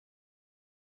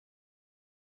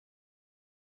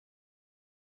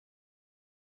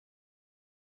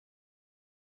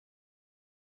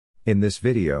In this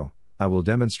video, I will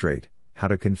demonstrate how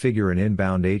to configure an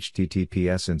inbound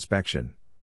HTTPS inspection.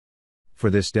 For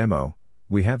this demo,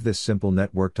 we have this simple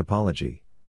network topology.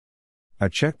 A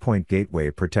checkpoint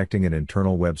gateway protecting an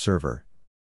internal web server.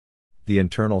 The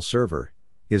internal server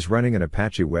is running an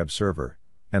Apache web server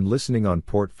and listening on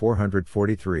port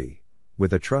 443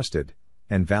 with a trusted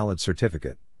and valid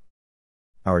certificate.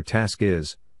 Our task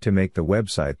is to make the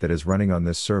website that is running on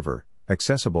this server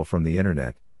accessible from the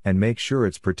internet and make sure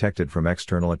it's protected from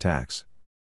external attacks.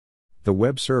 The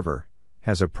web server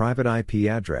has a private IP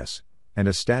address and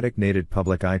a static native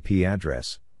public IP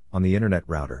address on the internet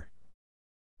router.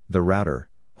 The router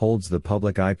holds the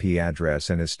public IP address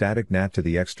and is static NAT to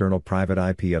the external private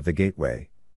IP of the gateway.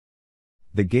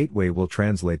 The gateway will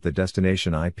translate the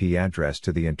destination IP address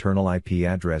to the internal IP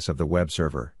address of the web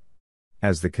server.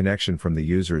 As the connection from the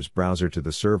user's browser to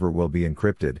the server will be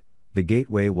encrypted, the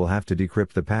gateway will have to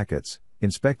decrypt the packets,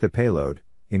 inspect the payload,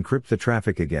 encrypt the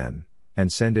traffic again,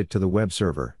 and send it to the web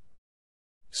server.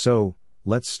 So,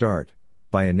 let's start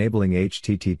by enabling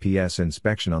HTTPS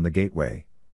inspection on the gateway.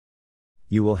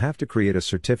 You will have to create a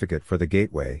certificate for the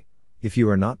gateway. If you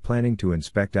are not planning to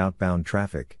inspect outbound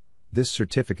traffic, this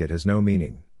certificate has no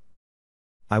meaning.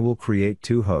 I will create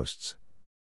two hosts.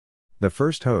 The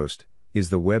first host is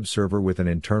the web server with an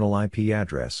internal IP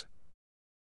address.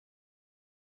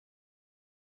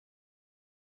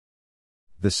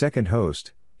 The second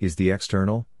host is the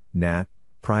external, NAT,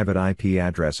 private IP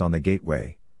address on the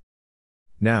gateway.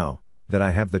 Now that I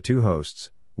have the two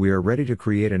hosts, we are ready to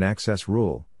create an access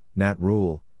rule, NAT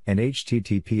rule, and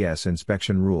HTTPS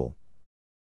inspection rule.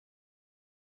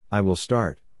 I will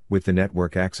start with the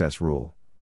network access rule.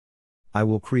 I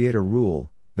will create a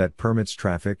rule that permits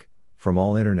traffic from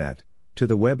all internet to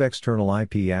the web external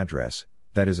IP address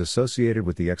that is associated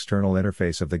with the external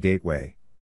interface of the gateway.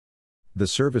 The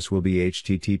service will be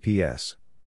HTTPS.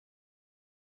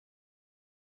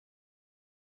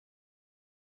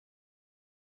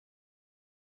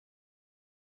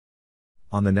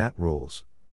 On the NAT rules,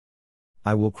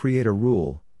 I will create a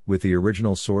rule with the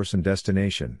original source and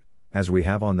destination, as we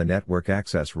have on the network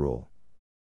access rule.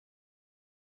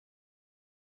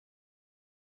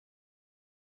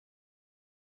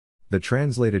 The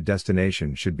translated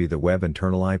destination should be the web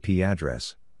internal IP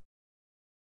address.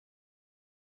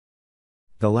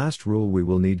 The last rule we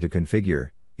will need to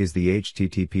configure is the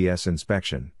HTTPS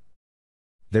inspection.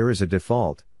 There is a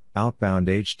default, outbound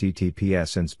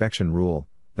HTTPS inspection rule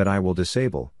that I will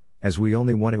disable, as we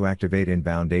only want to activate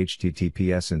inbound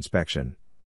HTTPS inspection.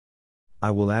 I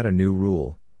will add a new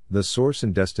rule. The source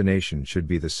and destination should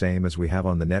be the same as we have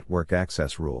on the network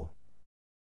access rule.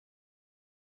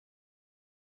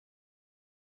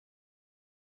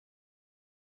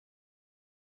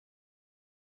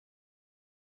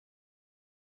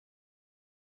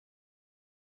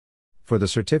 For the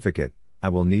certificate, I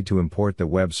will need to import the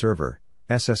web server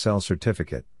SSL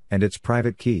certificate and its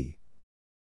private key.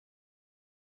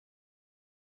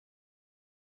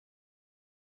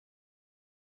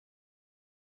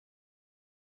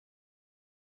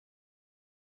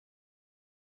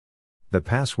 The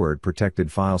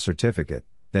password-protected file certificate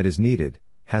that is needed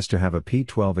has to have a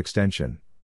P12 extension.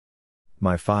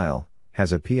 My file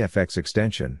has a PFX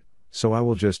extension, so I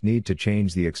will just need to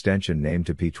change the extension name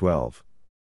to P12.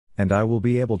 And I will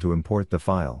be able to import the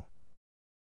file.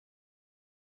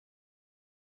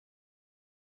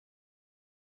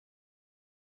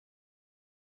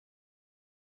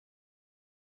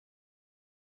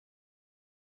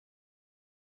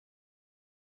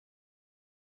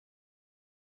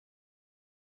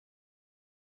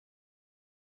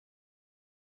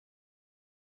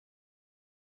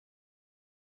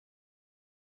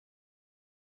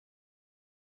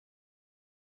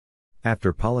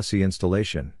 After policy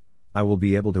installation, I will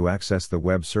be able to access the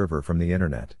web server from the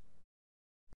internet.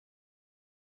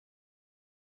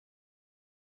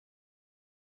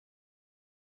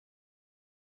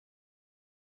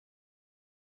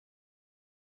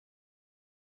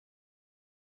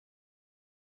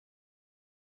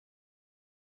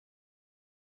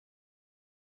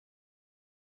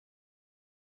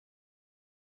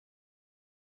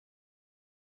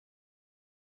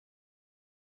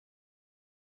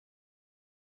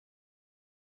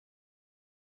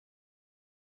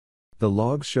 The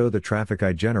logs show the traffic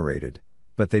I generated,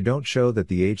 but they don't show that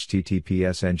the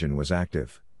HTTPS engine was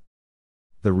active.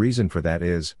 The reason for that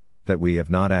is that we have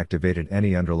not activated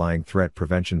any underlying threat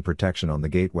prevention protection on the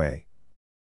gateway.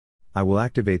 I will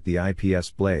activate the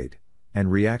IPS blade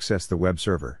and re-access the web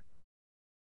server.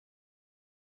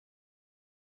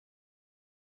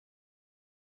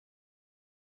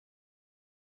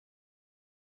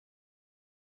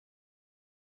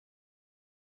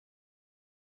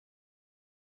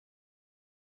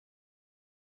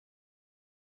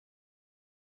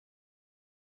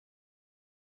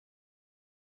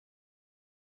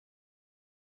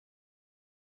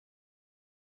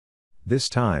 This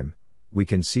time, we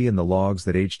can see in the logs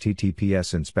that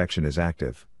HTTPS inspection is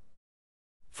active.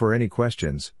 For any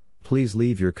questions, please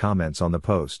leave your comments on the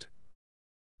post.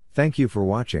 Thank you for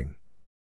watching.